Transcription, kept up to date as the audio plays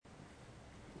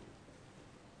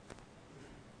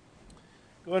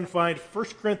Go ahead and find 1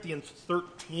 Corinthians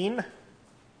 13.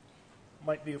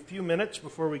 Might be a few minutes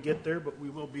before we get there, but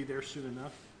we will be there soon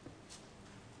enough.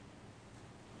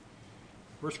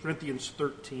 1 Corinthians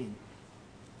 13.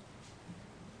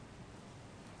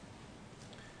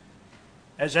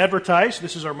 As advertised,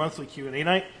 this is our monthly Q&A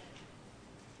night,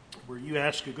 where you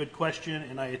ask a good question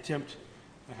and I attempt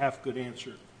a half-good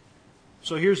answer.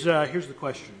 So here's the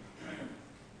question.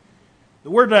 The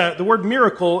word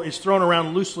miracle is thrown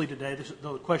around loosely today.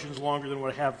 The question is longer than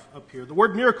what I have up here. The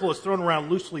word miracle is thrown around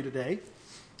loosely today.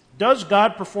 Does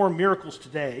God perform miracles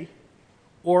today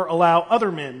or allow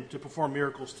other men to perform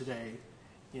miracles today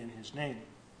in His name?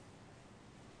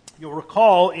 You'll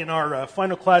recall in our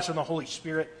final class on the Holy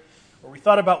Spirit, where we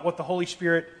thought about what the Holy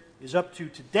Spirit is up to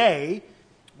today,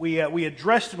 we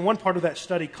addressed in one part of that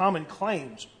study common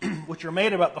claims which are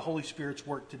made about the Holy Spirit's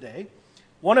work today.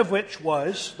 One of which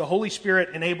was the Holy Spirit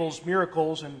enables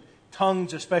miracles, and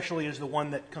tongues especially is the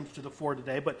one that comes to the fore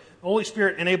today. But the Holy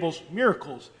Spirit enables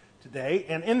miracles today.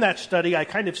 And in that study, I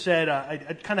kind of said, I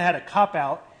kind of had a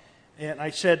cop-out, and I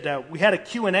said we had a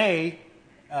Q&A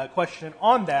question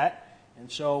on that,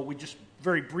 and so we just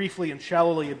very briefly and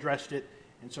shallowly addressed it.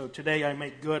 And so today I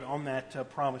make good on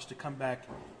that promise to come back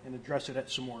and address it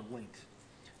at some more length.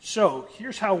 So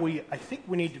here's how I think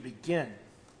we need to begin.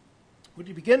 Would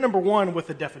you begin, number one, with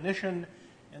a definition,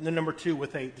 and then number two,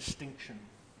 with a distinction?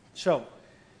 So,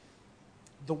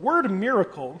 the word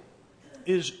miracle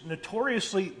is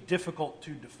notoriously difficult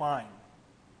to define.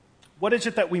 What is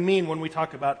it that we mean when we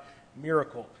talk about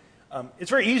miracle?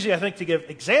 It's very easy, I think, to give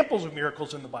examples of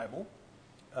miracles in the Bible.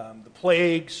 The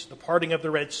plagues, the parting of the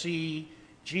Red Sea,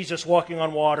 Jesus walking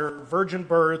on water, virgin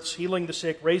births, healing the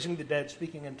sick, raising the dead,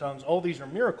 speaking in tongues. All these are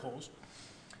miracles.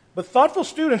 But thoughtful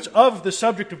students of the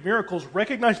subject of miracles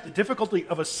recognize the difficulty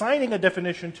of assigning a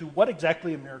definition to what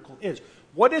exactly a miracle is.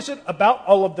 What is it about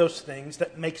all of those things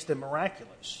that makes them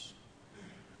miraculous?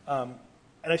 And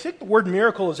I think the word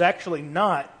miracle is actually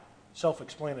not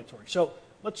self-explanatory. So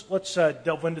let's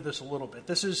delve into this a little bit.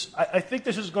 I think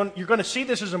you're going to see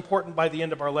this is important by the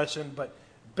end of our lesson, but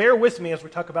bear with me as we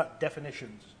talk about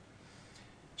definitions.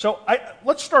 So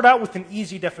let's start out with an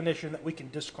easy definition that we can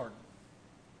discard.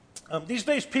 These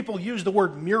days, people use the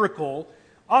word miracle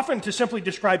often to simply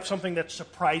describe something that's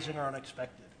surprising or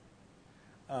unexpected.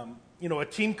 A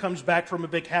team comes back from a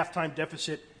big halftime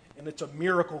deficit, and it's a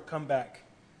miracle comeback.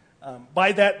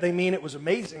 By that, they mean it was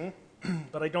amazing,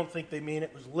 but I don't think they mean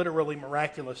it was literally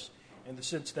miraculous in the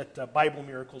sense that Bible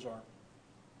miracles are.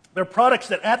 They're products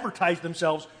that advertise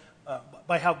themselves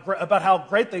about how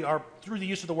great they are through the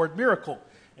use of the word miracle.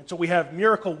 And so we have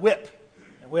Miracle Whip,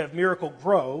 and we have Miracle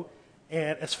Grow.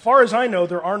 And as far as I know,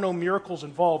 there are no miracles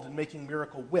involved in making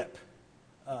Miracle Whip.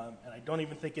 And I don't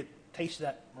even think it tastes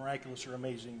that miraculous or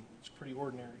amazing. It's pretty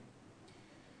ordinary.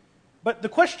 But the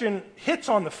question hits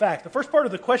on the fact. The first part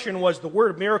of the question was the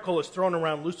word miracle is thrown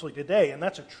around loosely today, and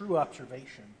that's a true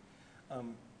observation.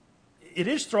 It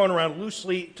is thrown around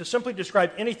loosely to simply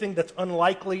describe anything that's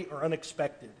unlikely or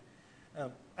unexpected.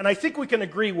 And I think we can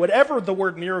agree whatever the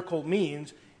word miracle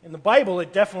means, in the Bible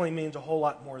it definitely means a whole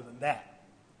lot more than that.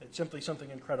 It's simply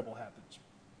something incredible happens.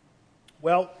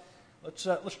 Well,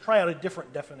 let's try out a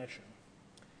different definition.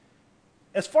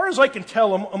 As far as I can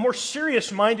tell, a more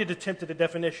serious-minded attempt at a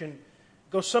definition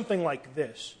goes something like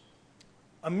this.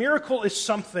 A miracle is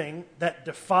something that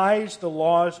defies the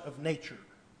laws of nature.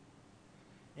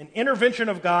 An intervention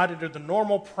of God into the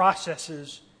normal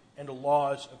processes and the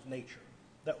laws of nature.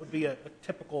 That would be a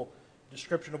typical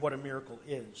description of what a miracle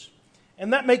is.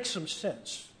 And that makes some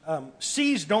sense.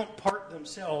 Seas don't part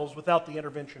themselves without the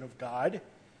intervention of God.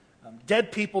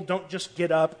 Dead people don't just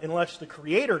get up unless the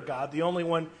Creator God, the only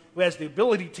one who has the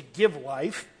ability to give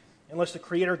life, unless the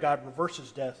Creator God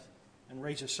reverses death and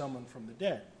raises someone from the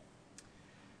dead.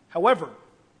 However,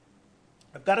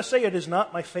 I've got to say it is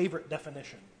not my favorite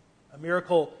definition. A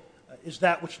miracle is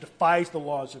that which defies the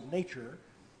laws of nature,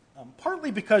 partly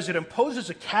because it imposes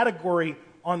a category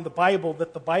on the Bible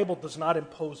that the Bible does not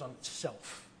impose on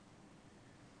itself.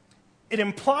 It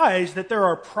implies that there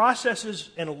are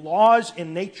processes and laws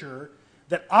in nature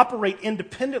that operate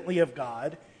independently of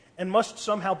God and must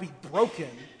somehow be broken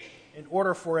in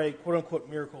order for a quote-unquote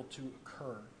miracle to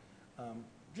occur.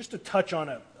 Just to touch on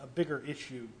a bigger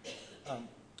issue,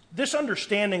 this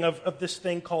understanding of this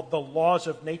thing called the laws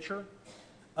of nature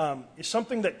is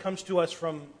something that comes to us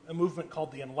from a movement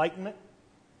called the Enlightenment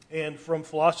and from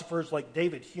philosophers like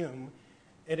David Hume,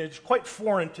 and it's quite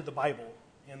foreign to the Bible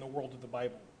and the world of the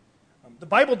Bible. The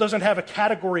Bible doesn't have a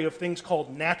category of things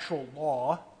called natural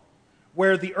law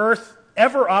where the earth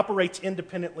ever operates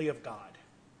independently of God.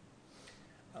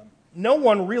 No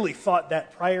one really thought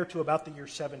that prior to about the year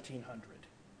 1700.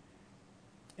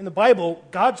 in the Bible,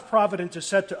 God's providence is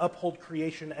set to uphold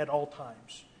creation at all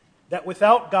times. That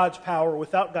without God's power,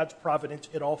 without God's providence,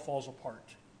 it all falls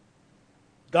apart.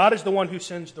 God is the one who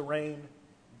sends the rain.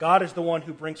 God is the one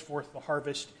who brings forth the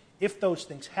harvest. If those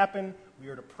things happen, we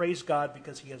are to praise God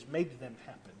because He has made them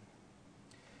happen.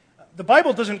 The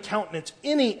Bible doesn't countenance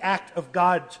any act of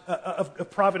of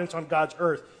providence on God's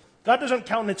earth. God doesn't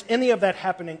countenance any of that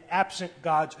happening absent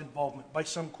God's involvement by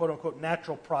some quote-unquote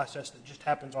natural process that just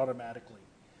happens automatically.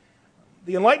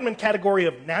 The Enlightenment category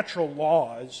of natural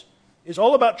laws is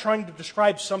all about trying to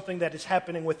describe something that is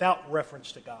happening without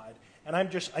reference to God. And I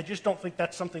just don't think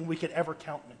that's something we could ever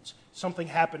countenance, something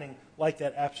happening like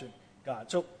that absent God.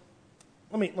 So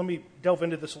let me delve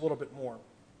into this a little bit more.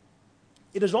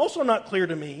 It is also not clear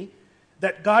to me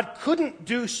that God couldn't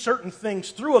do certain things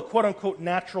through a quote-unquote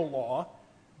natural law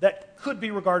that could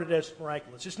be regarded as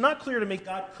miraculous. It's not clear to me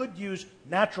God could use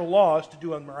natural laws to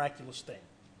do a miraculous thing.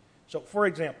 So, for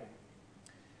example,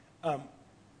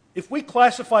 if we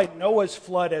classify Noah's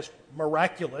flood as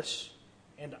miraculous,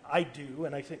 and I do,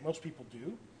 and I think most people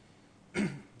do,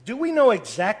 do we know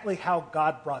exactly how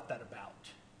God brought that about?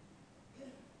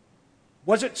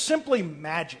 Was it simply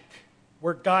magic,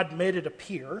 where God made it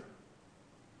appear?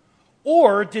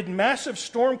 Or did massive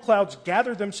storm clouds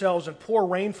gather themselves and pour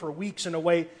rain for weeks in a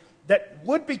way that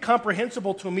would be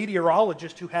comprehensible to a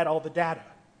meteorologist who had all the data,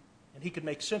 and he could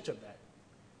make sense of that?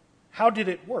 How did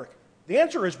it work? The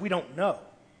answer is we don't know.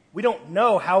 We don't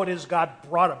know how it is God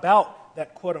brought about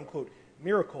that quote-unquote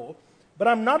miracle, but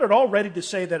I'm not at all ready to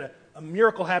say that a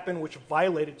miracle happened which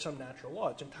violated some natural law.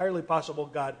 It's entirely possible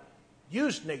God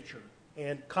used nature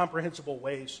and comprehensible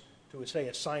ways to, say,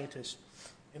 a scientist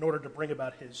in order to bring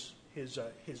about his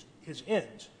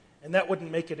ends. And that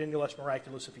wouldn't make it any less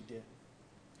miraculous if he did.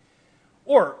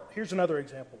 Or, here's another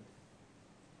example.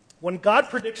 When God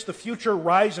predicts the future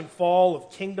rise and fall of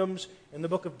kingdoms in the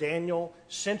book of Daniel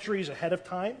centuries ahead of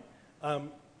time,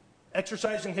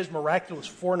 exercising His miraculous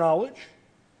foreknowledge,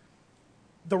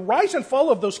 the rise and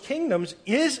fall of those kingdoms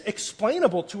is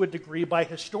explainable to a degree by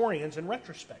historians in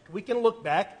retrospect. We can look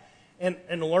back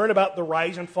and learn about the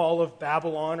rise and fall of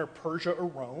Babylon or Persia or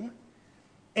Rome,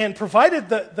 and provided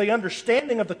the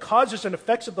understanding of the causes and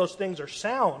effects of those things are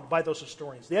sound by those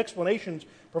historians, the explanations,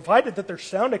 provided that they're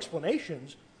sound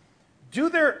explanations, do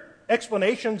their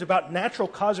explanations about natural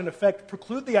cause and effect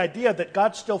preclude the idea that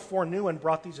God still foreknew and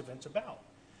brought these events about?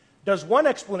 Does one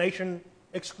explanation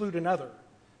exclude another?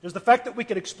 Does the fact that we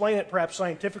could explain it perhaps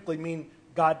scientifically mean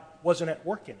God wasn't at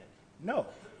work in it? No.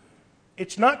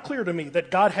 It's not clear to me that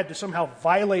God had to somehow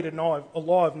violate a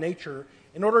law of nature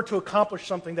in order to accomplish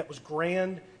something that was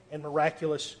grand and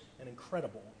miraculous and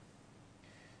incredible.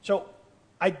 So,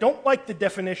 I don't like the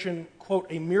definition, quote,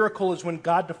 a miracle is when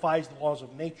God defies the laws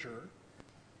of nature.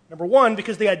 Number one,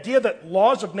 because the idea that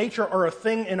laws of nature are a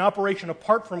thing in operation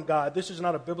apart from God, this is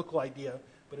not a biblical idea,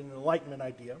 but an Enlightenment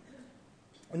idea.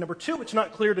 And number two, it's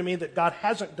not clear to me that God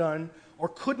hasn't done or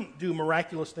couldn't do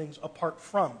miraculous things apart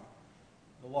from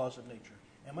the laws of nature.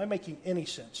 Am I making any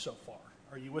sense so far?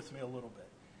 Are you with me a little bit?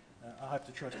 I'll have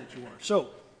to trust that you are. So,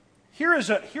 here is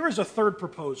a third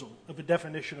proposal of a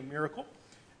definition of miracle.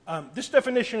 This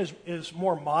definition is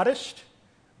more modest,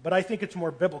 but I think it's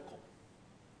more biblical.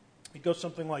 It goes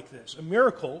something like this. A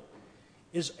miracle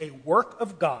is a work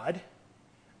of God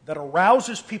that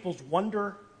arouses people's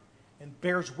wonder and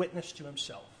bears witness to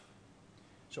Himself.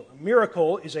 So a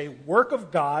miracle is a work of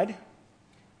God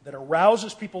that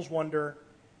arouses people's wonder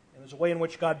and is a way in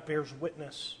which God bears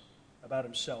witness about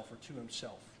Himself or to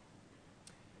Himself.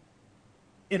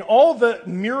 In all the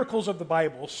miracles of the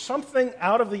Bible, something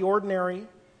out of the ordinary,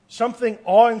 something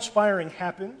awe-inspiring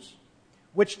happens,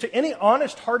 which to any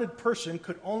honest-hearted person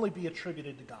could only be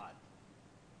attributed to God.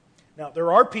 Now,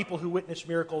 there are people who witness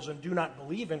miracles and do not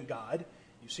believe in God.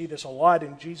 You see this a lot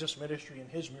in Jesus' ministry and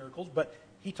His miracles, but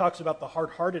He talks about the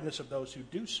hard-heartedness of those who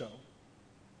do so.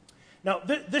 Now,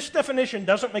 this definition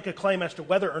doesn't make a claim as to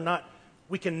whether or not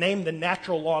we can name the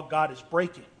natural law God is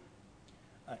breaking.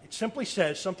 It simply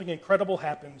says something incredible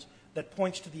happens that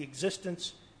points to the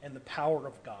existence and the power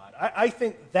of God. I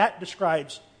think that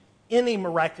describes any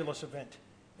miraculous event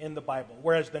in the Bible,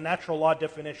 whereas the natural law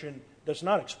definition does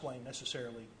not explain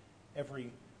necessarily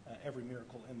every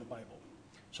miracle in the Bible.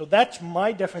 So that's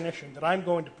my definition that I'm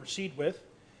going to proceed with,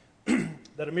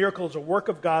 that a miracle is a work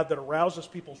of God that arouses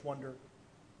people's wonder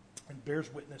and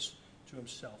bears witness to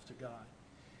Himself, to God.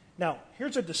 Now,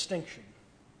 here's a distinction.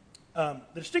 The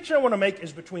distinction I want to make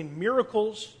is between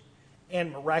miracles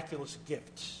and miraculous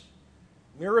gifts.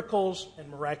 Miracles and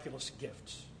miraculous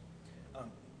gifts.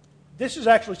 This is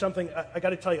actually something, I got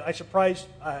to tell you, I surprised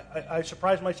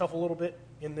myself a little bit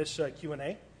in this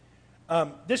Q&A.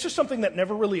 This is something that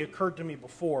never really occurred to me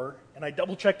before, and I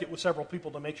double-checked it with several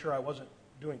people to make sure I wasn't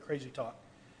doing crazy talk.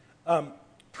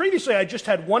 Previously, I just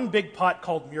had one big pot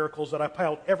called miracles that I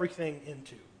piled everything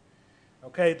into.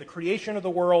 Okay, the creation of the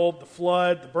world, the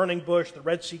flood, the burning bush, the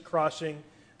Red Sea crossing,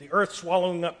 the earth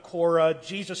swallowing up Korah,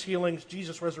 Jesus healings,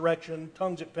 Jesus resurrection,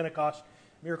 tongues at Pentecost,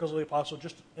 miracles of the apostle,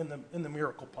 just in the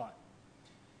miracle pot.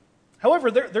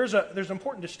 However, there's an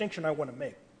important distinction I want to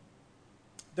make.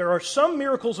 There are some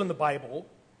miracles in the Bible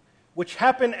which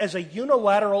happen as a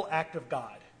unilateral act of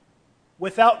God,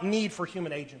 without need for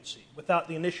human agency, without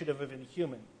the initiative of any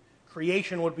human.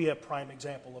 Creation would be a prime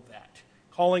example of that.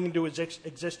 Calling into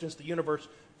existence the universe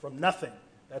from nothing,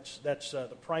 that's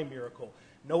the prime miracle.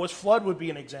 Noah's flood would be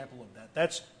an example of that.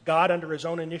 That's God under his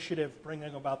own initiative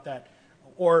bringing about that.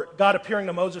 Or God appearing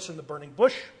to Moses in the burning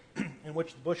bush, in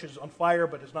which the bush is on fire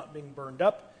but is not being burned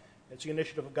up. That's the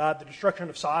initiative of God. The destruction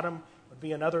of Sodom would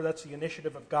be another. That's the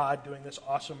initiative of God doing this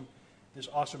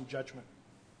awesome judgment.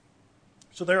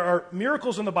 So there are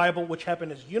miracles in the Bible which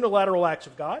happen as unilateral acts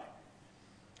of God.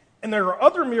 And there are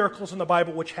other miracles in the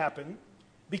Bible which happen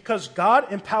because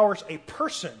God empowers a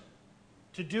person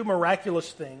to do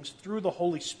miraculous things through the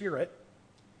Holy Spirit.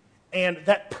 And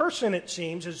that person, it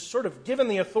seems, is sort of given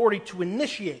the authority to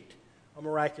initiate a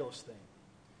miraculous thing.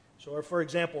 So, for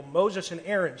example, Moses and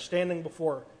Aaron standing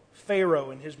before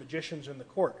Pharaoh and his magicians in the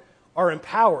court are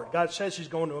empowered. God says he's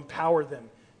going to empower them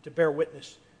to bear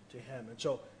witness to him. And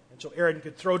so Aaron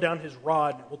could throw down his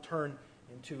rod and it will turn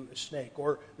into a snake.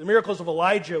 Or the miracles of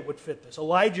Elijah would fit this.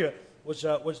 Elijah was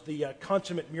the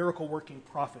consummate miracle-working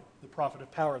prophet, the prophet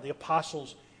of power. The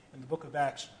apostles in the book of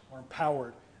Acts are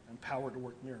empowered to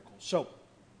work miracles. So,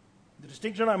 the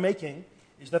distinction I'm making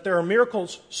is that there are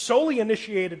miracles solely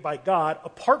initiated by God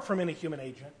apart from any human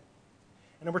agent.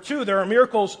 And number two, there are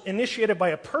miracles initiated by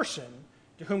a person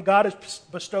to whom God has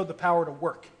bestowed the power to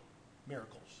work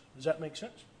miracles. Does that make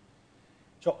sense?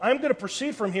 So I'm going to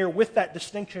proceed from here with that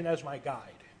distinction as my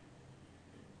guide.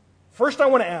 First, I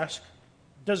want to ask,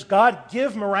 does God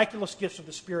give miraculous gifts of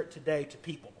the Spirit today to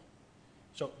people?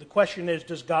 So the question is,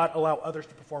 does God allow others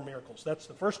to perform miracles? That's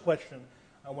the first question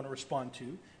I want to respond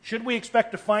to. Should we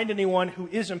expect to find anyone who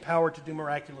is empowered to do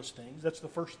miraculous things? That's the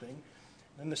first thing.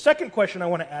 And the second question I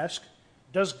want to ask,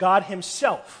 does God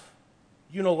himself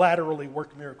unilaterally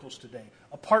work miracles today,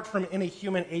 apart from any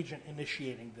human agent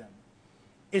initiating them?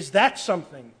 Is that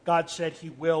something God said he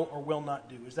will or will not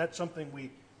do? Is that something we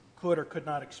could or could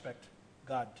not expect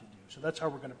God to do? So that's how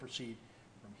we're going to proceed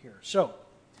from here. So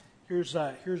here's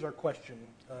our question.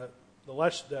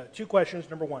 The two questions.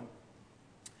 Number one,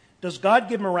 does God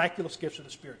give miraculous gifts of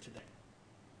the Spirit today?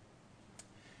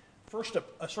 First,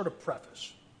 a sort of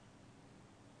preface.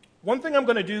 One thing I'm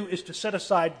going to do is to set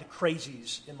aside the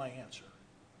crazies in my answer.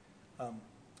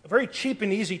 A very cheap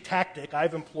and easy tactic,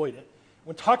 I've employed it,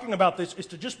 when talking about this, is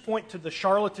to just point to the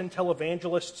charlatan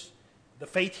televangelists, the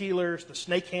faith healers, the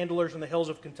snake handlers in the hills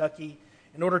of Kentucky,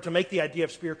 in order to make the idea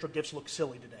of spiritual gifts look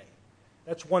silly today.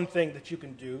 That's one thing that you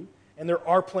can do, and there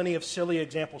are plenty of silly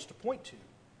examples to point to.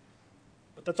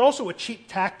 But that's also a cheap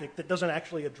tactic that doesn't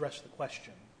actually address the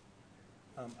question.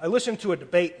 I listened to a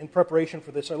debate in preparation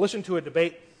for this. I listened to a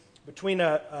debate between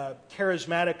a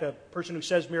charismatic, a person who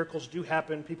says miracles do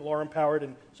happen, people are empowered,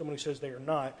 and someone who says they are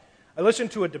not. I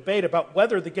listened to a debate about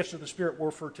whether the gifts of the Spirit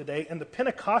were for today, and the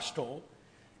Pentecostal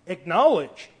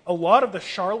acknowledged a lot of the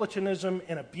charlatanism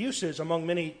and abuses among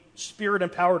many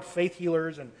Spirit-empowered faith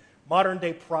healers and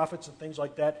modern-day prophets and things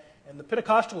like that. And the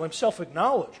Pentecostal himself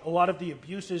acknowledged a lot of the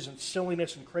abuses and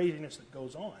silliness and craziness that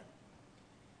goes on.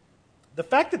 The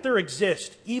fact that there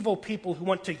exist evil people who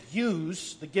want to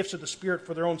use the gifts of the Spirit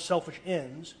for their own selfish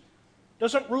ends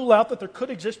doesn't rule out that there could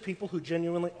exist people who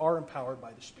genuinely are empowered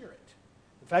by the Spirit.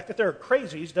 The fact that there are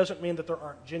crazies doesn't mean that there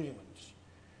aren't genuines.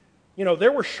 You know,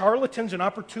 there were charlatans and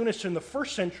opportunists in the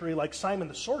first century like Simon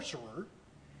the sorcerer,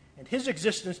 and his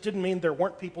existence didn't mean there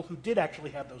weren't people who did actually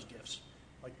have those gifts,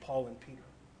 like Paul and Peter.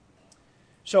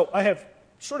 So I have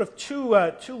sort of two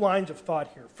lines of thought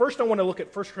here. First, I want to look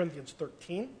at 1 Corinthians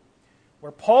 13,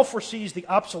 where Paul foresees the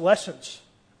obsolescence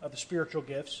of the spiritual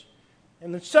gifts.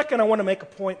 And then second, I want to make a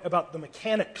point about the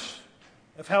mechanics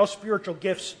of how spiritual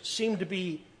gifts seem to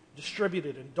be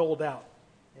distributed and doled out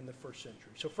in the first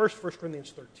century. So first, 1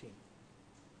 Corinthians 13.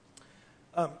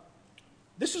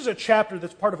 This is a chapter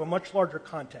that's part of a much larger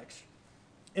context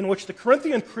in which the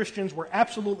Corinthian Christians were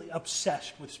absolutely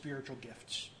obsessed with spiritual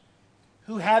gifts.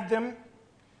 Who had them?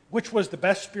 Which was the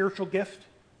best spiritual gift?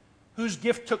 Whose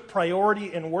gift took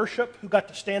priority in worship? Who got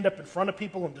to stand up in front of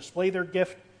people and display their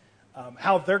gift?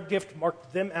 How their gift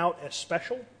marked them out as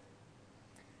special?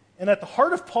 And at the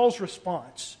heart of Paul's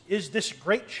response is this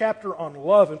great chapter on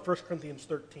love in 1 Corinthians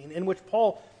 13, in which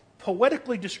Paul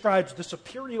poetically describes the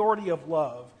superiority of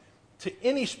love to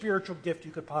any spiritual gift you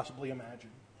could possibly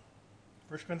imagine.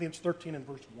 1 Corinthians 13 and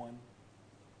verse 1.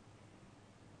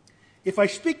 If I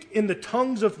speak in the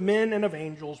tongues of men and of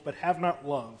angels, but have not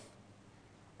love,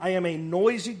 I am a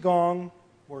noisy gong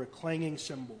or a clanging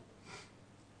cymbal.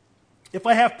 If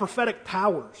I have prophetic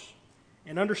powers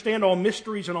and understand all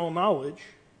mysteries and all knowledge,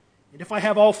 and if I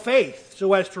have all faith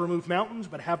so as to remove mountains,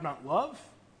 but have not love,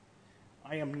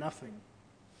 I am nothing.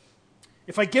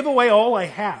 If I give away all I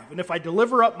have, and if I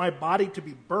deliver up my body to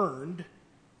be burned,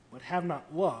 but have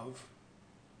not love,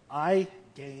 I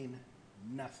gain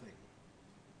nothing.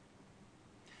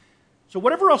 So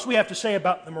whatever else we have to say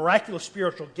about the miraculous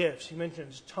spiritual gifts, he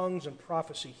mentions tongues and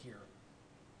prophecy here.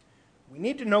 We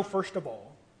need to know, first of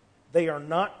all, they are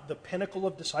not the pinnacle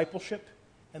of discipleship,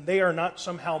 and they are not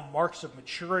somehow marks of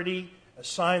maturity, a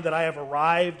sign that I have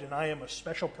arrived and I am a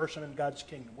special person in God's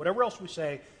kingdom. Whatever else we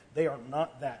say, they are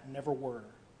not that, never were.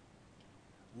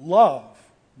 Love,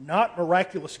 not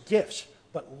miraculous gifts,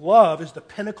 but love is the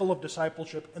pinnacle of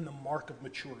discipleship and the mark of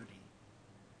maturity.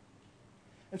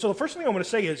 And so the first thing I want to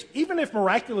say is, even if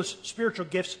miraculous spiritual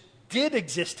gifts did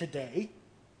exist today,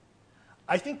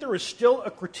 I think there is still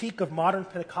a critique of modern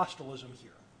Pentecostalism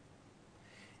here,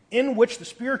 in which the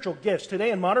spiritual gifts,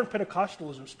 today in modern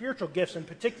Pentecostalism, spiritual gifts, in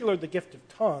particular the gift of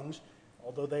tongues,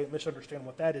 although they misunderstand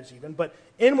what that is even, but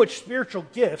in which spiritual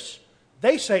gifts,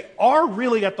 they say, are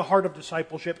really at the heart of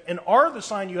discipleship and are the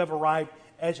sign you have arrived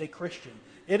as a Christian.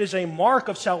 It is a mark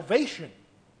of salvation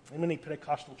in many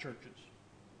Pentecostal churches.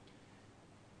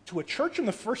 To a church in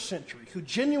the first century who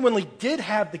genuinely did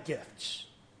have the gifts,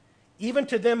 even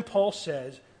to them, Paul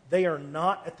says, they are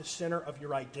not at the center of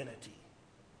your identity.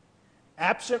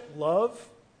 Absent love,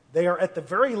 they are at the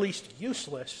very least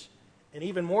useless, and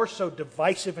even more so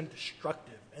divisive and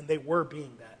destructive, and they were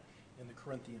being that in the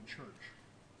Corinthian church.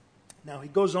 Now, he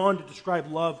goes on to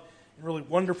describe love in really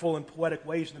wonderful and poetic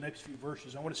ways in the next few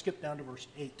verses. I want to skip down to verse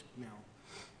 8 now.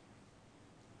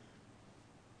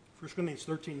 1 Corinthians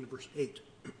 13 to verse 8.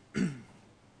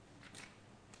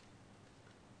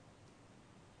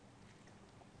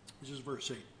 This is verse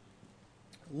 8.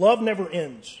 Love never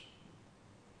ends.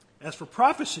 As for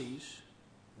prophecies,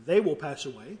 they will pass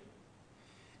away.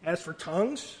 As for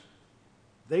tongues,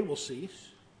 they will cease.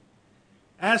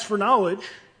 As for knowledge,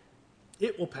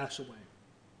 it will pass away.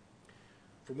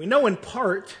 For we know in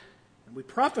part, and we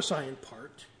prophesy in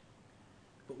part,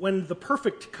 but when the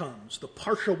perfect comes, the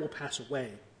partial will pass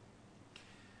away.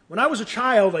 When I was a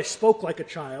child, I spoke like a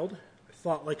child, I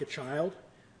thought like a child,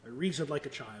 I reasoned like a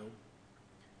child.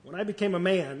 When I became a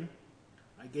man,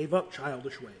 I gave up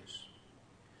childish ways.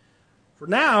 For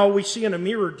now we see in a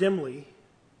mirror dimly,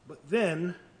 but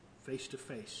then face to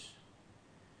face.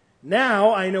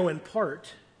 Now I know in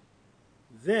part,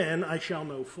 then I shall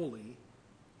know fully,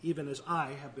 even as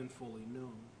I have been fully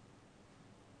known.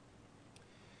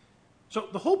 So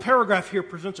the whole paragraph here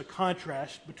presents a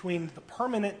contrast between the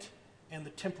permanent and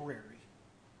the temporary.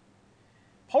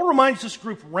 Paul reminds this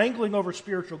group wrangling over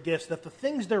spiritual gifts that the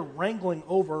things they're wrangling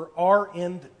over are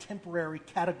in the temporary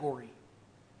category,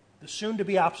 the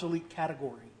soon-to-be obsolete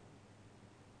category.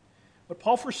 What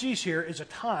Paul foresees here is a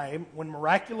time when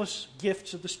miraculous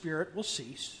gifts of the Spirit will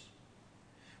cease,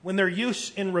 when their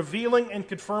use in revealing and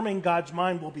confirming God's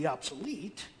mind will be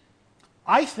obsolete,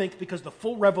 I think because the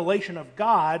full revelation of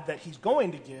God that he's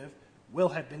going to give will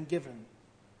have been given.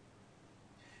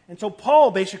 And so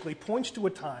Paul basically points to a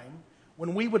time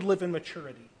when we would live in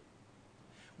maturity,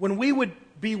 when we would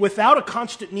be without a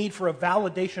constant need for a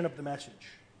validation of the message.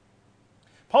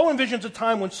 Paul envisions a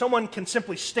time when someone can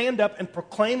simply stand up and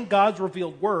proclaim God's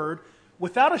revealed word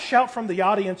without a shout from the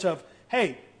audience of,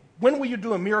 hey, when will you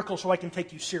do a miracle so I can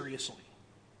take you seriously?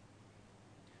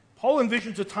 Paul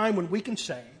envisions a time when we can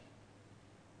say,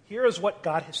 here is what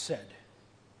God has said.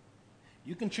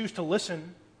 You can choose to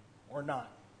listen or not.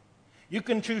 You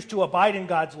can choose to abide in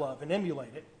God's love and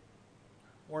emulate it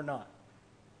or not.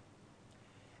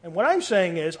 And what I'm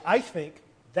saying is, I think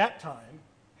that time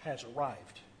has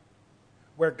arrived,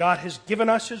 where God has given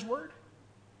us his word,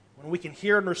 when we can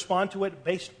hear and respond to it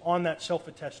based on that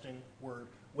self-attesting word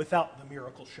without the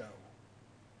miracle show.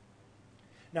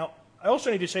 Now, I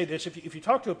also need to say this. If you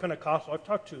talk to a Pentecostal, I've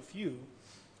talked to a few,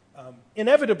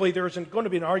 inevitably there is going to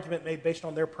be an argument made based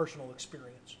on their personal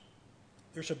experience,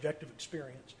 their subjective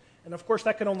experience. And of course,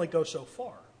 that can only go so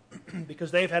far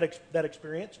because they've had that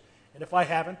experience, and if I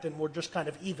haven't, then we're just kind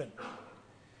of even.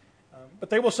 But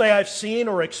they will say, I've seen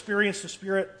or experienced the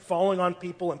Spirit falling on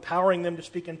people, empowering them to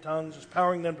speak in tongues,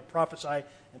 empowering them to prophesy,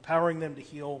 empowering them to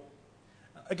heal.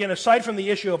 Again, aside from the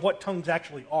issue of what tongues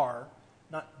actually are,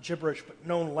 not gibberish, but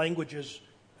known languages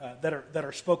that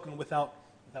are spoken without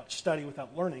study,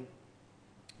 without learning.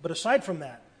 But aside from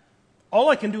that, all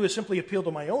I can do is simply appeal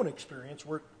to my own experience,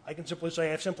 where I can simply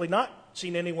say I've simply not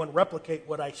seen anyone replicate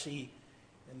what I see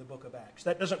in the book of Acts.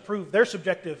 That doesn't prove, their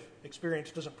subjective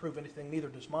experience doesn't prove anything, neither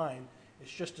does mine.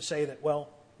 It's just to say that, well,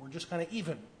 we're just kind of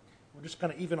even. We're just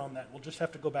kind of even on that. We'll just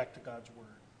have to go back to God's Word.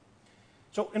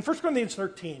 So in 1 Corinthians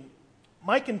 13,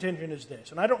 my contention is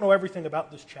this, and I don't know everything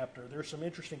about this chapter. There are some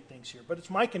interesting things here, but it's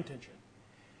my contention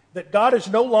that God is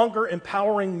no longer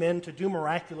empowering men to do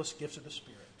miraculous gifts of the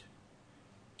Spirit.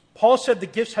 Paul said the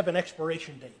gifts have an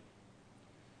expiration date.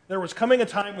 There was coming a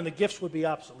time when the gifts would be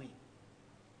obsolete.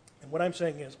 And what I'm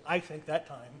saying is, I think that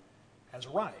time has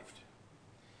arrived.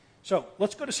 So,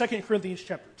 let's go to 2 Corinthians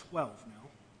chapter 12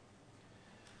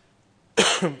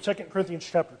 now. 2 Corinthians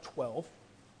chapter 12.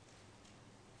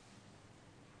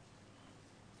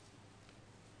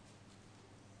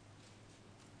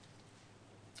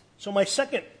 So my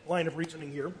second line of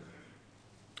reasoning here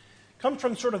comes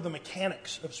from sort of the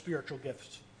mechanics of spiritual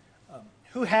gifts.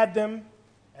 Who had them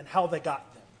and how they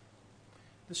got them.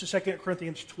 This is 2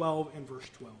 Corinthians 12 and verse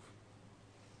 12.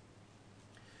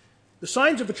 The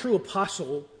signs of a true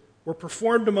apostle were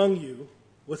performed among you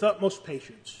with utmost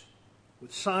patience,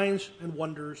 with signs and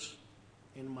wonders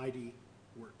and mighty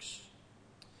works.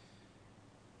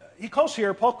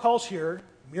 Paul calls here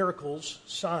miracles,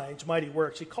 signs, mighty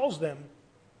works. He calls them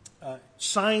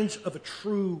signs of a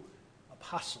true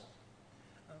apostle.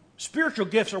 Spiritual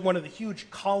gifts are one of the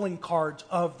huge calling cards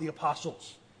of the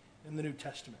apostles in the New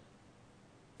Testament.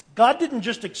 God didn't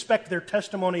just expect their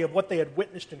testimony of what they had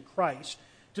witnessed in Christ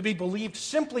to be believed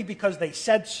simply because they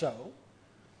said so.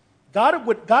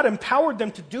 God empowered them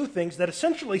to do things that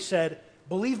essentially said,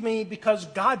 believe me because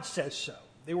God says so.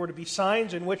 They were to be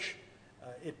signs in which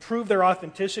it proved their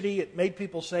authenticity. It made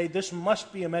people say, this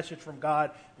must be a message from God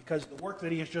because the work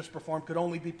that he has just performed could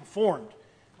only be performed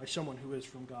by someone who is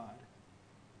from God.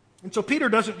 And so Peter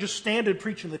doesn't just stand and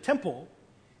preach in the temple.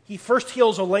 He first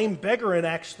heals a lame beggar in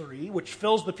Acts 3, which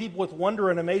fills the people with wonder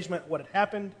and amazement at what had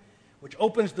happened, which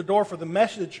opens the door for the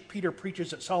message Peter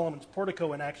preaches at Solomon's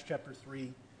portico in Acts chapter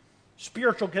 3.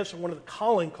 Spiritual gifts are one of the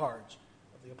calling cards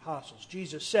of the apostles.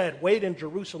 Jesus said, wait in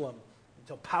Jerusalem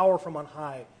until power from on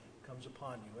high comes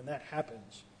upon you. And that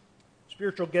happens.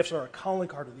 Spiritual gifts are a calling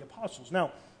card of the apostles.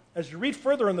 Now, as you read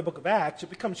further in the book of Acts, it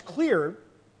becomes clear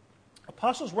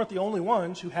apostles weren't the only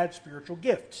ones who had spiritual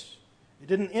gifts. It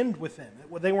didn't end with them.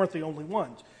 They weren't the only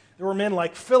ones. There were men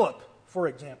like Philip, for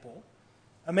example,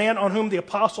 a man on whom the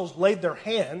apostles laid their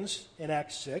hands in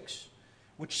Acts 6,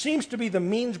 which seems to be the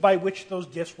means by which those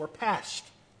gifts were passed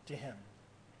to him.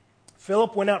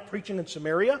 Philip went out preaching in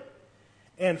Samaria,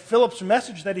 and Philip's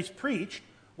message that he's preached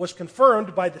was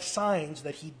confirmed by the signs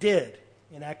that he did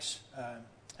in Acts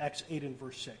 8 and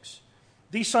verse 6.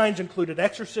 These signs included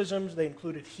exorcisms, they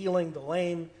included healing the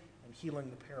lame and healing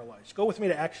the paralyzed. Go with me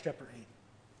to Acts chapter 8.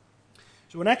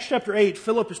 So in Acts chapter 8,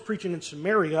 Philip is preaching in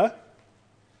Samaria.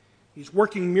 He's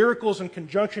working miracles in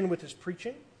conjunction with his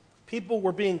preaching. People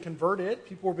were being converted,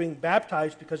 people were being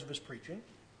baptized because of his preaching.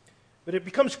 But it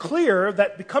becomes clear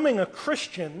that becoming a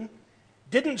Christian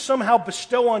didn't somehow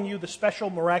bestow on you the special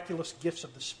miraculous gifts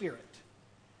of the Spirit.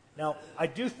 Now, I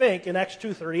do think in Acts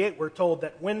 2:38 we're told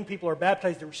that when people are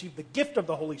baptized they receive the gift of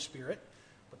the Holy Spirit,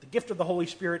 but the gift of the Holy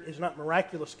Spirit is not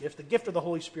miraculous gift. The gift of the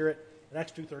Holy Spirit in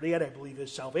Acts 2:38 I believe is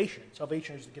salvation.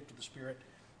 Salvation is the gift of the Spirit,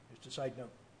 just a side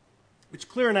note. It's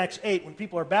clear in Acts 8 when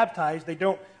people are baptized they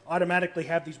don't automatically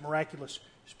have these miraculous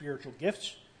spiritual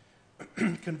gifts.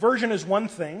 Conversion is one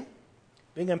thing.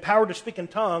 Being empowered to speak in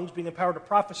tongues, being empowered to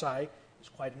prophesy is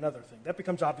quite another thing. That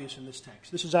becomes obvious in this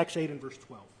text. This is Acts 8 and verse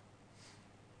 12.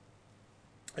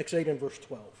 Acts 8 and verse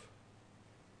 12.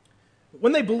 But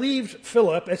when they believed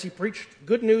Philip as he preached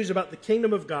good news about the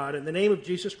kingdom of God in the name of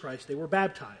Jesus Christ, they were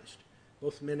baptized,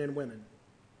 both men and women.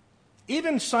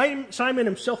 Even Simon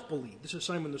himself believed. This is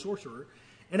Simon the sorcerer.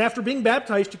 And after being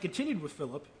baptized, he continued with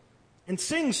Philip, and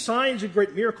seeing signs and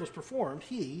great miracles performed,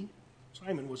 he,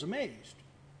 Simon, was amazed.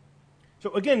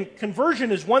 So again,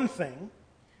 conversion is one thing,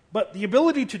 but the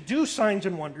ability to do signs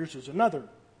and wonders is another.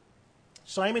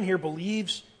 Simon here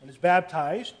believes and is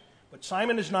baptized, but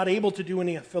Simon is not able to do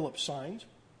any of Philip's signs.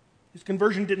 His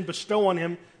conversion didn't bestow on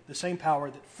him the same power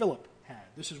that Philip had.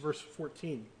 This is verse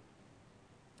 14.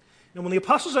 Now when the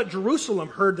apostles at Jerusalem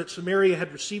heard that Samaria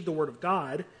had received the word of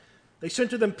God, they sent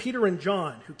to them Peter and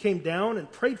John, who came down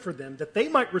and prayed for them that they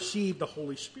might receive the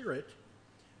Holy Spirit,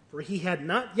 for he had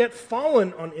not yet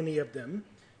fallen on any of them,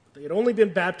 but they had only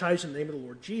been baptized in the name of the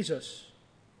Lord Jesus.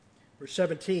 Verse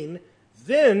 17,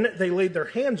 then they laid their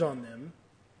hands on them,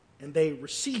 and they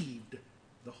received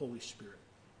the Holy Spirit.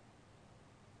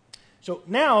 So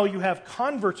now you have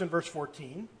converts in verse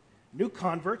 14, new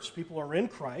converts, people who are in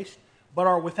Christ, but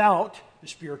are without the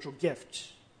spiritual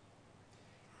gifts.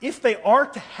 If they are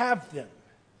to have them,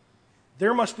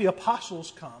 there must be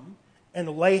apostles come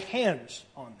and lay hands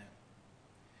on them.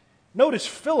 Notice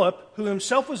Philip, who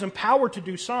himself was empowered to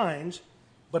do signs,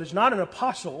 but is not an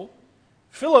apostle,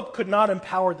 Philip could not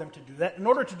empower them to do that. In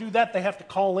order to do that, they have to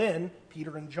call in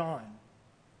Peter and John.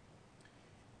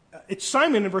 It's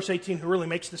Simon in verse 18 who really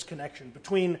makes this connection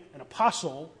between an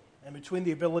apostle and between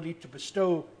the ability to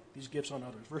bestow these gifts on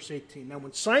others. Verse 18, now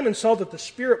when Simon saw that the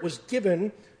Spirit was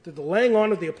given to the laying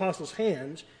on of the apostles'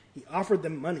 hands, he offered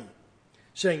them money,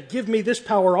 saying, give me this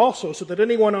power also, so that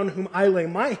anyone on whom I lay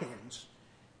my hands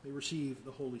may receive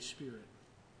the Holy Spirit.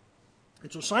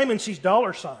 And so Simon sees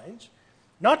dollar signs,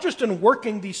 not just in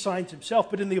working these signs himself,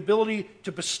 but in the ability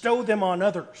to bestow them on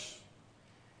others.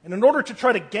 And in order to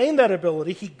try to gain that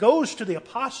ability, he goes to the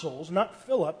apostles, not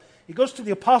Philip, he goes to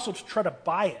the apostles to try to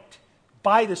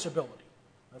buy this ability.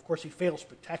 And of course, he fails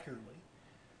spectacularly.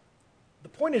 The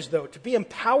point is, though, to be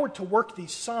empowered to work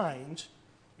these signs,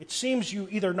 it seems you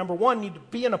either, number one, need to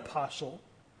be an apostle,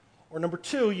 or number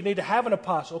two, you need to have an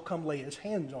apostle come lay his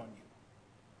hands on you.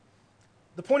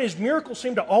 The point is, miracles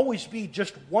seem to always be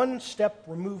just one step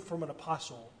removed from an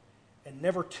apostle, and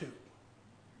never two.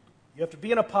 You have to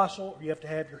be an apostle, or you have to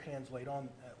have your hands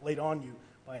laid on you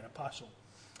by an apostle.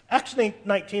 Acts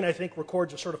 19, I think,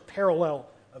 records a sort of parallel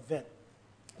event.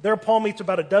 There Paul meets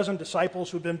about a dozen disciples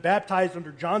who had been baptized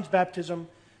under John's baptism,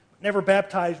 but never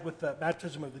baptized with the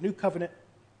baptism of the new covenant.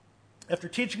 After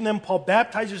teaching them, Paul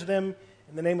baptizes them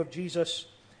in the name of Jesus,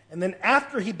 and then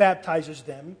after he baptizes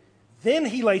them, then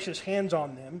he lays his hands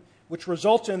on them, which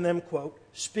results in them, quote,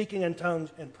 speaking in tongues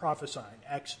and prophesying,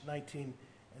 Acts 19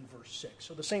 and verse 6.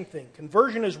 So the same thing.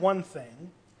 Conversion is one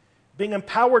thing. Being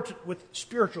empowered with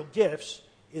spiritual gifts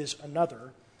is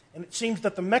another. And it seems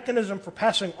that the mechanism for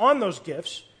passing on those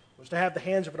gifts was to have the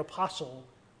hands of an apostle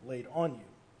laid on you.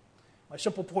 My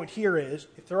simple point here is,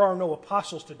 if there are no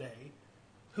apostles today,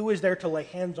 who is there to lay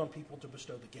hands on people to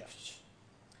bestow the gifts?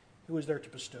 Who is there to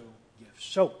bestow gifts?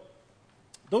 So,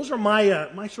 those are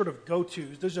my sort of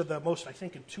go-tos. Those are the most, I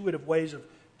think, intuitive ways of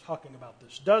talking about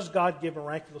this. Does God give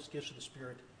miraculous gifts of the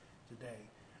Spirit today?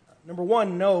 Number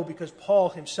one, no, because Paul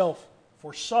himself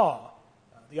foresaw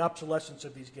the obsolescence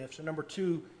of these gifts. And number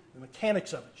two, the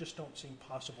mechanics of it just don't seem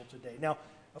possible today. Now,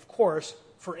 of course,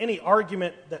 for any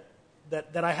argument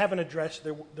that I haven't addressed,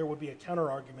 there would be a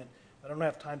counter-argument, but I don't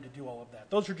have time to do all of that.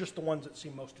 Those are just the ones that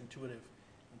seem most intuitive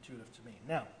to me.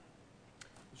 Now,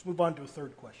 let's move on to a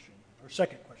third question, or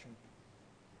second question.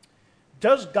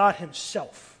 Does God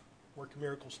himself work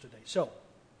miracles today? So,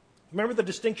 remember the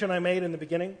distinction I made in the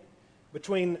beginning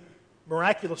between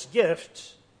miraculous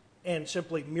gifts and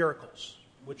simply miracles,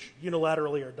 which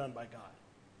unilaterally are done by God.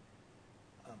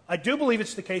 I do believe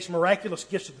it's the case miraculous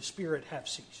gifts of the Spirit have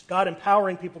ceased. God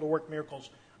empowering people to work miracles,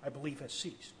 I believe, has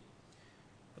ceased.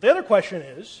 But the other question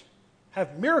is,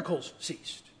 have miracles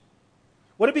ceased?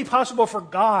 Would it be possible for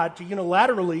God to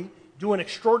unilaterally do an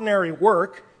extraordinary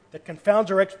work that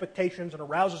confounds our expectations and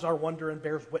arouses our wonder and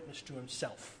bears witness to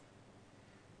himself?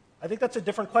 I think that's a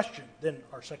different question than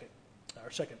our second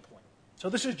point. So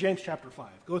this is James chapter 5.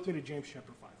 Go with me to James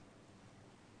chapter 5.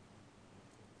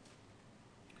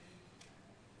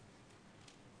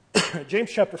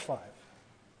 James chapter 5.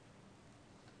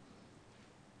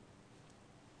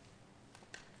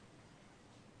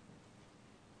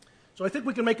 So I think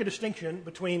we can make a distinction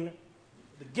between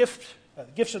the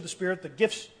gifts of the Spirit,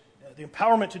 the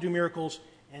empowerment to do miracles,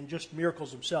 and just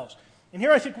miracles themselves. And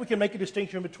here I think we can make a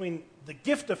distinction between the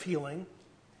gift of healing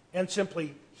and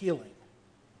simply healing.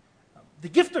 The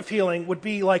gift of healing would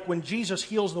be like when Jesus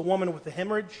heals the woman with the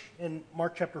hemorrhage in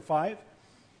Mark chapter 5.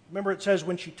 Remember it says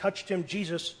when she touched him,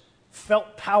 Jesus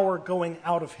felt power going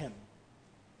out of him.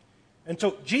 And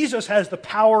so Jesus has the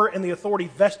power and the authority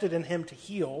vested in him to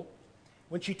heal.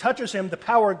 When she touches him, the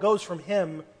power goes from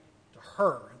him to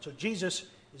her. And so Jesus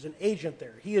is an agent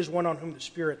there. He is one on whom the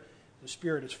Spirit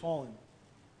is fallen.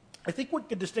 I think we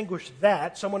could distinguish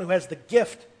that, someone who has the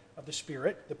gift of the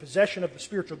Spirit, the possession of the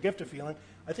spiritual gift of healing,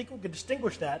 I think we could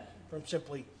distinguish that from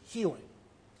simply healing.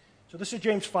 So this is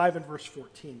James 5 and verse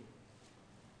 14.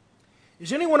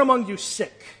 Is anyone among you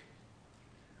sick?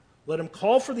 Let him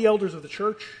call for the elders of the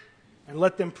church and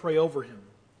let them pray over him,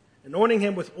 anointing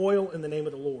him with oil in the name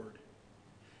of the Lord.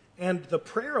 And the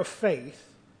prayer of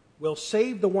faith will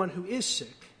save the one who is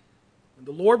sick, and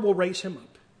the Lord will raise him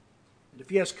up. And if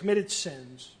he has committed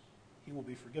sins, he will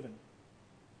be forgiven.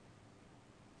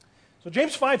 So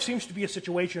James 5 seems to be a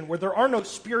situation where there are no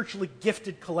spiritually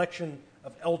gifted collection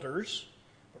of elders,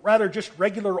 but rather just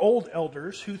regular old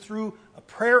elders who, through a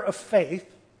prayer of faith,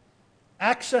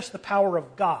 access the power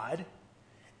of God,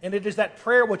 and it is that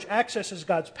prayer which accesses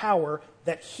God's power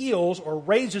that heals or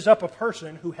raises up a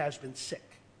person who has been sick.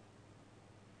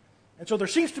 And so there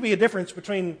seems to be a difference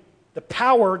between the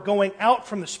power going out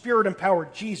from the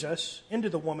Spirit-empowered Jesus into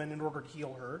the woman in order to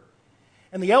heal her,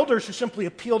 and the elders who simply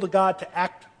appeal to God to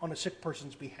act on a sick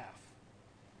person's behalf.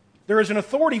 There is an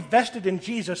authority vested in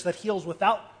Jesus that heals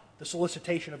without the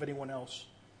solicitation of anyone else.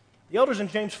 The elders in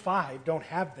James 5 don't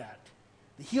have that.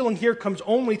 The healing here comes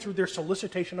only through their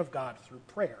solicitation of God through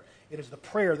prayer. It is the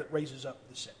prayer that raises up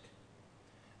the sick.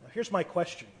 Now here's my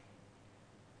question.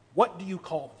 What do you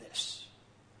call this?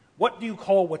 What do you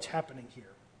call what's happening here?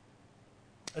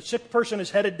 A sick person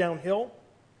is headed downhill.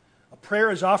 A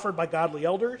prayer is offered by godly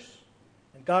elders,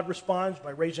 and God responds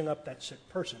by raising up that sick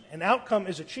person. An outcome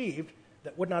is achieved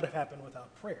that would not have happened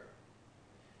without prayer.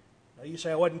 Now you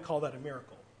say, I wouldn't call that a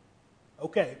miracle.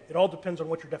 Okay, it all depends on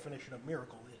what your definition of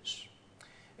miracle is.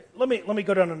 Let me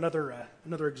go down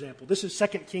another example. This is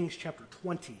 2 Kings chapter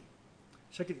 20.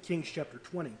 2 Kings chapter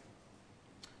 20.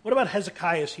 What about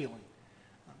Hezekiah's healing?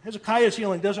 Hezekiah's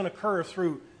healing doesn't occur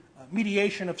through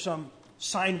mediation of some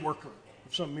sign worker,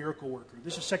 of some miracle worker.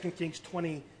 This is 2 Kings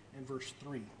 20 and verse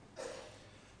 3.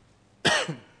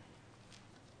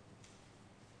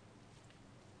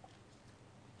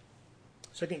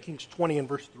 2 Kings 20 and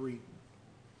verse 3.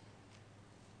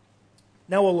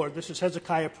 Now, O Lord, this is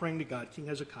Hezekiah praying to God, King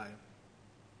Hezekiah.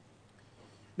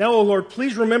 Now, O Lord,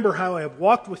 please remember how I have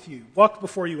walked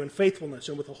before you in faithfulness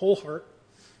and with a whole heart,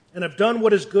 and have done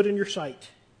what is good in your sight.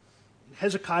 And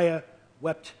Hezekiah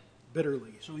wept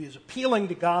bitterly. So he is appealing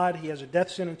to God. He has a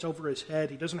death sentence over his head.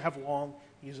 He doesn't have long.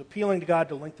 He is appealing to God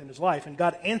to lengthen his life. And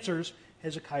God answers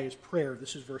Hezekiah's prayer.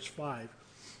 This is verse 5.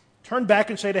 Turn back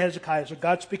and say to Hezekiah, so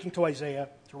God speaking to Isaiah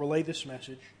to relay this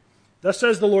message, thus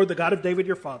says the Lord, the God of David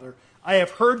your father, I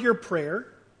have heard your prayer,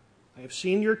 I have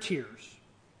seen your tears.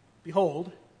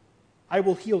 Behold, I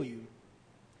will heal you.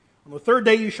 On the third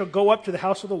day you shall go up to the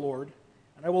house of the Lord,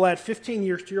 and I will add 15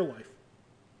 years to your life.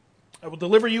 I will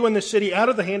deliver you and this city out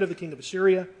of the hand of the king of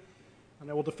Assyria, and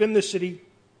I will defend this city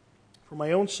for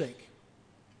my own sake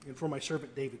and for my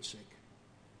servant David's sake.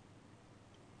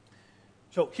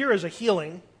 So here is a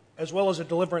healing as well as a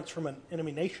deliverance from an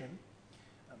enemy nation.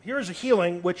 Here is a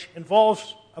healing which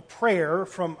involves a prayer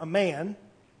from a man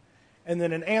and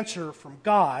then an answer from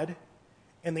God.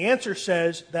 And the answer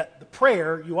says that the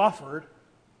prayer you offered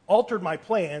altered my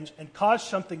plans and caused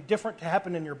something different to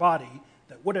happen in your body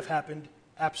that would have happened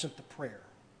absent the prayer.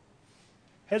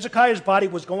 Hezekiah's body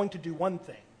was going to do one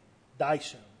thing, die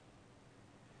soon.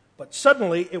 But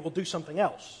suddenly it will do something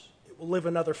else. It will live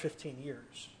another 15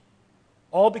 years.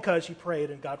 All because he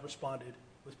prayed and God responded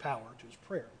with power to his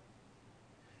prayer.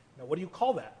 Now, what do you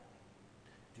call that?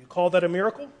 Do you call that a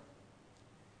miracle?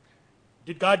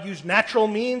 Did God use natural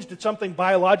means? Did something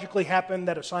biologically happen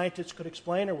that a scientist could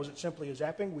explain, or was it simply a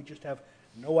zapping? We just have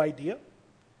no idea.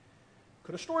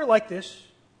 Could a story like this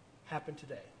happen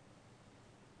today?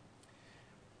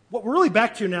 What we're really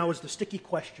back to now is the sticky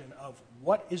question of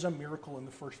what is a miracle in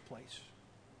the first place?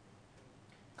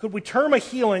 Could we term a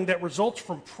healing that results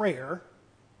from prayer,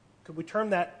 could we term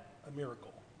that a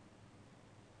miracle?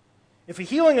 If a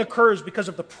healing occurs because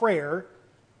of the prayer,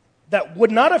 that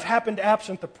would not have happened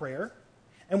absent the prayer,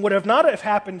 and would have not have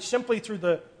happened simply through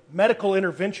the medical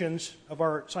interventions of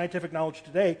our scientific knowledge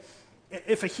today,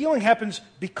 if a healing happens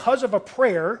because of a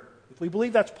prayer, if we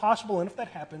believe that's possible, and if that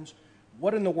happens,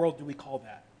 what in the world do we call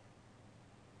that?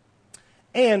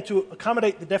 And to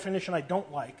accommodate the definition I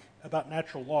don't like about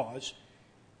natural laws,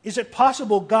 is it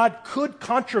possible God could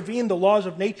contravene the laws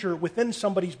of nature within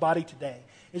somebody's body today?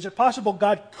 Is it possible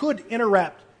God could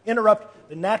interrupt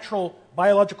the natural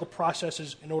biological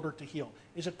processes in order to heal?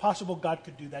 Is it possible God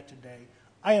could do that today?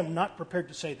 I am not prepared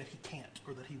to say that he can't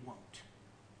or that he won't.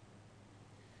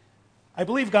 I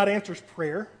believe God answers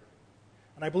prayer,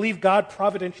 and I believe God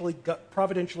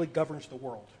providentially governs the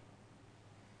world.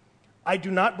 I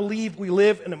do not believe we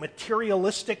live in a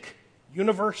materialistic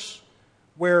universe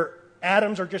where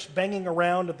atoms are just banging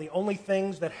around and the only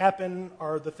things that happen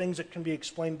are the things that can be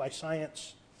explained by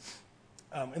science.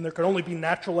 And there can only be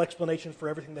natural explanations for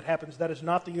everything that happens. That is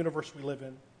not the universe we live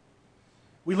in.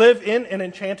 We live in an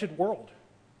enchanted world.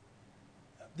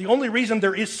 The only reason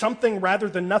there is something rather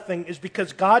than nothing is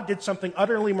because God did something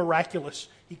utterly miraculous.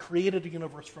 He created a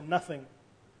universe from nothing.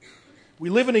 We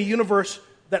live in a universe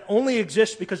that only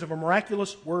exists because of a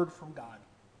miraculous word from God.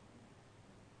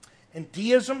 And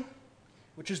deism,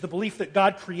 which is the belief that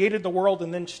God created the world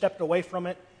and then stepped away from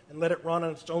it and let it run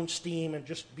on its own steam and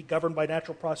just be governed by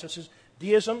natural processes,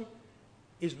 deism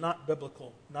is not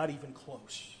biblical, not even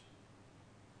close.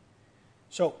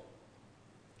 So,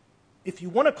 if you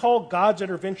want to call God's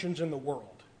interventions in the world,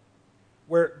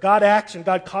 where God acts and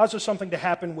God causes something to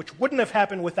happen which wouldn't have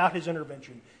happened without his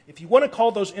intervention, if you want to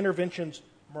call those interventions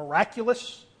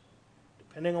miraculous,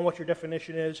 depending on what your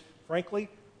definition is, frankly,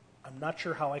 I'm not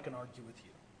sure how I can argue with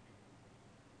you.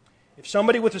 If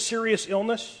somebody with a serious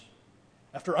illness,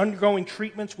 after undergoing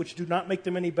treatments which do not make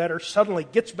them any better, suddenly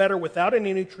gets better without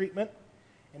any new treatment,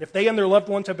 and if they and their loved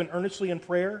ones have been earnestly in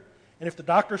prayer, and if the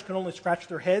doctors can only scratch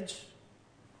their heads,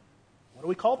 what do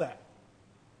we call that?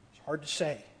 It's hard to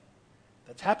say.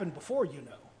 That's happened before, you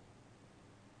know.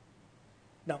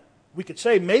 Now, we could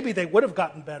say maybe they would have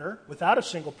gotten better without a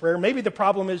single prayer. Maybe the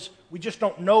problem is we just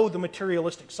don't know the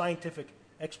materialistic scientific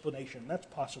explanation. That's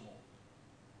possible.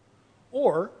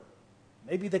 Or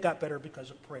maybe they got better because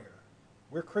of prayer.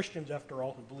 We're Christians, after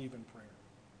all, who believe in prayer.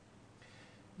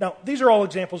 Now, these are all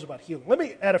examples about healing. Let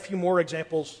me add a few more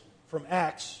examples from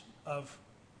Acts of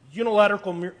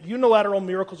unilateral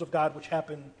miracles of God which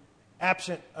happen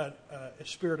absent a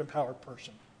Spirit-empowered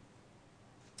person.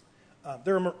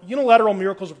 There are unilateral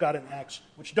miracles of God in Acts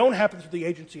which don't happen through the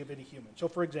agency of any human. So,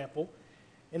 for example,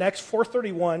 in Acts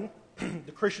 4:31,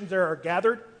 the Christians there are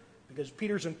gathered because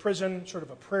Peter's in prison, sort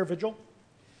of a prayer vigil.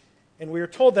 And we are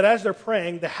told that as they're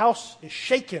praying, the house is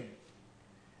shaken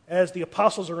as the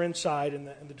apostles are inside and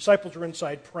the disciples are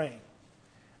inside praying.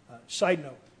 Side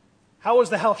note, how is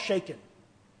the house shaken?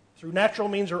 Through natural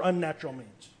means or unnatural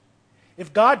means?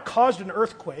 If God caused an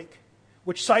earthquake,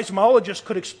 which seismologists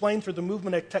could explain through the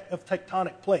movement of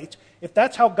tectonic plates, if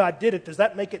that's how God did it, does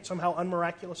that make it somehow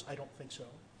unmiraculous? I don't think so.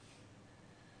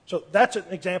 So that's an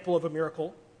example of a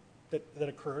miracle that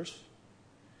occurs.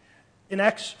 In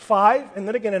Acts 5, and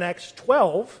then again in Acts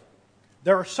 12,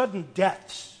 there are sudden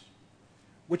deaths,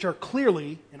 which are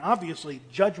clearly and obviously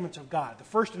judgments of God. The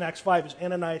first in Acts 5 is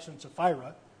Ananias and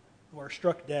Sapphira, who are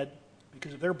struck dead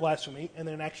because of their blasphemy. And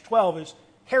then in Acts 12 is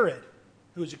Herod,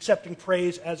 who is accepting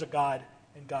praise as a god,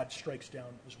 and God strikes down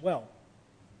as well.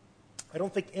 I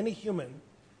don't think any human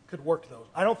could work those.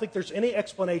 I don't think there's any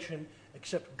explanation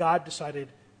except God decided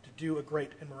to do a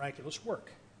great and miraculous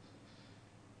work.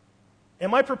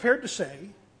 Am I prepared to say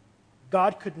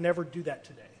God could never do that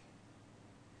today?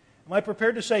 Am I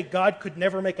prepared to say God could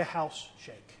never make a house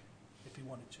shake if he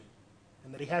wanted to,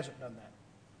 and that he hasn't done that?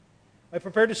 Am I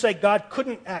prepared to say God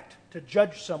couldn't act to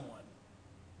judge someone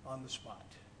on the spot?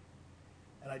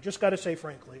 And I just got to say,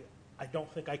 frankly, I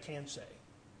don't think I can say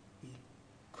he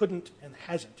couldn't and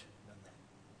hasn't done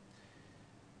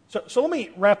that. So let me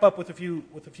wrap up with a few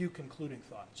concluding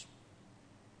thoughts.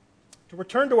 To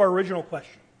return to our original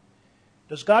question,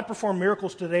 does God perform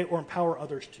miracles today or empower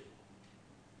others to?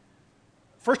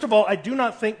 First of all, I do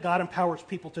not think God empowers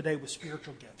people today with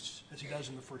spiritual gifts as he does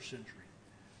in the first century.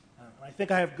 And I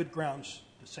think I have good grounds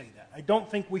to say that. I don't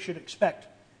think we should expect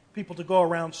people to go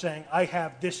around saying, I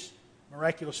have this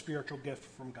miraculous spiritual gift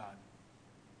from God.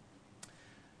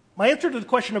 My answer to the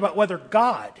question about whether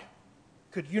God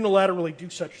could unilaterally do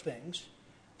such things,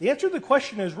 the answer to the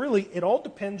question is really, it all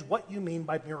depends what you mean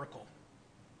by miracle.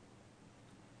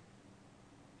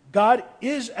 God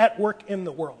is at work in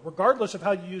the world. Regardless of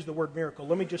how you use the word miracle,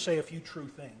 let me just say a few true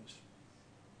things.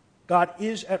 God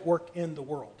is at work in the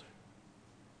world.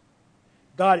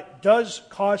 God does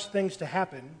cause things to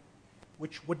happen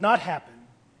which would not happen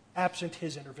absent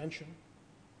his intervention.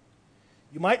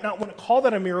 You might not want to call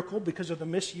that a miracle because of the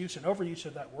misuse and overuse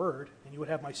of that word, and you would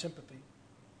have my sympathy.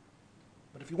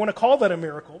 But if you want to call that a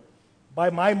miracle, by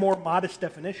my more modest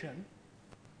definition,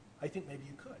 I think maybe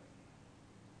you could.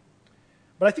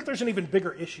 But I think there's an even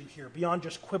bigger issue here beyond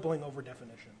just quibbling over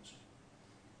definitions.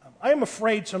 I am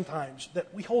afraid sometimes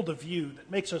that we hold a view that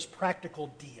makes us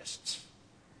practical deists.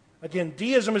 Again,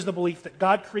 deism is the belief that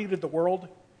God created the world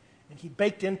and he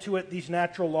baked into it these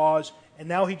natural laws, and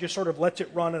now he just sort of lets it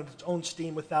run on its own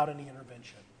steam without any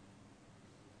intervention.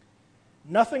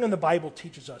 Nothing in the Bible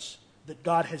teaches us that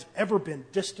God has ever been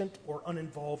distant or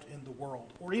uninvolved in the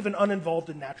world, or even uninvolved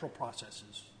in natural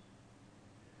processes.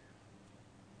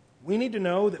 We need to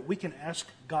know that we can ask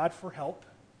God for help,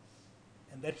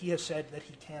 and that he has said that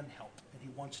he can help, and he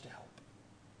wants to help.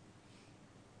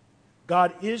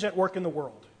 God is at work in the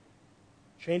world,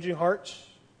 changing hearts,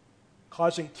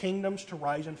 causing kingdoms to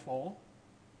rise and fall,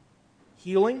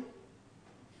 healing,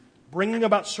 bringing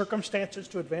about circumstances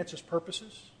to advance his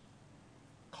purposes,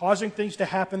 causing things to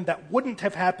happen that wouldn't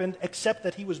have happened except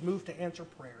that he was moved to answer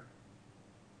prayer.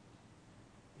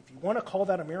 If you want to call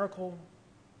that a miracle,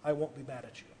 I won't be mad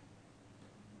at you.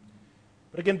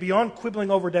 But again, beyond quibbling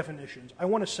over definitions, I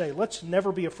want to say, let's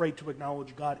never be afraid to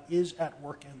acknowledge God is at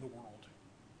work in the world.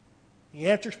 He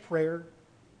answers prayer.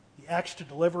 He acts to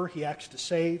deliver. He acts to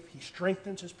save. He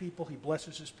strengthens his people. He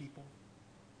blesses his people.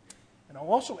 And I'll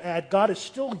also add, God is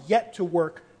still yet to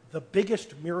work the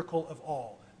biggest miracle of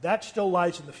all. That still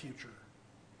lies in the future.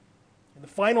 In the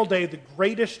final day, the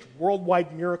greatest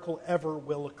worldwide miracle ever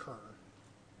will occur.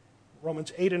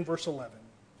 Romans 8 and verse 11.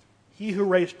 He who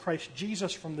raised Christ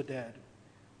Jesus from the dead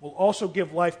will also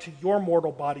give life to your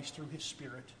mortal bodies through his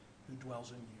Spirit who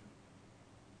dwells in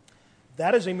you.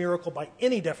 That is a miracle by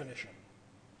any definition.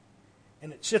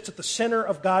 And it sits at the center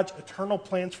of God's eternal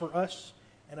plans for us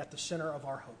and at the center of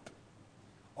our hope.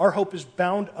 Our hope is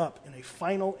bound up in a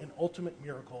final and ultimate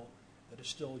miracle that is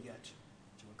still yet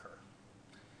to occur.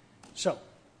 So,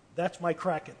 that's my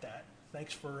crack at that.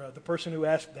 Thanks for the person who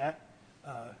asked that.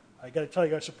 I got to tell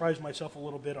you, I surprised myself a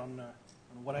little bit on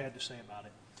what I had to say about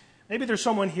it. Maybe there's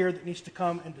someone here that needs to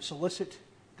come and to solicit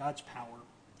God's power.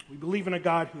 We believe in a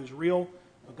God who is real,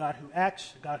 a God who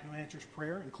acts, a God who answers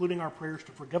prayer, including our prayers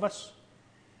to forgive us,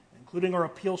 including our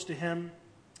appeals to him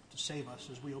to save us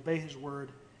as we obey his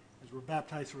word, as we're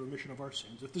baptized through remission of our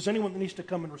sins. If there's anyone that needs to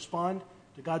come and respond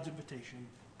to God's invitation,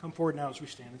 come forward now as we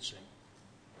stand and sing.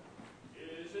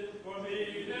 Is it for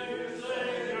me to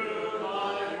say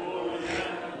goodbye, glory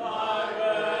and thy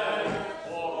bed?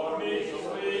 For me so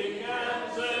weak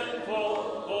and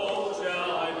sinful, oh,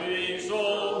 shall I be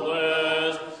so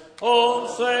blessed? Oh,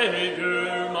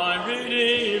 Savior, my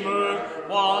Redeemer,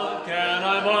 what can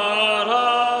I but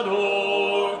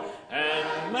adore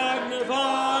and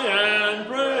magnify and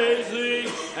praise thee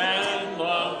and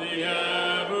love thee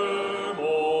evermore?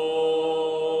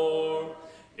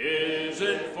 Is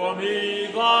it for me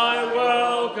thy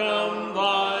welcome,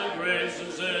 thy grace to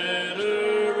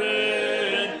enter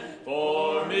in?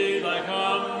 For me thy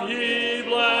come, ye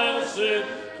blessed,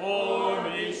 for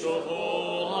me so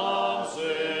full of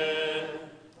sin.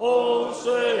 O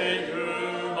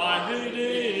Savior, my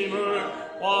Redeemer,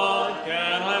 what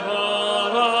can I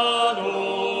but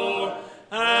adore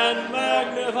and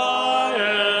magnify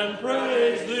and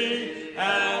praise thee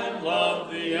and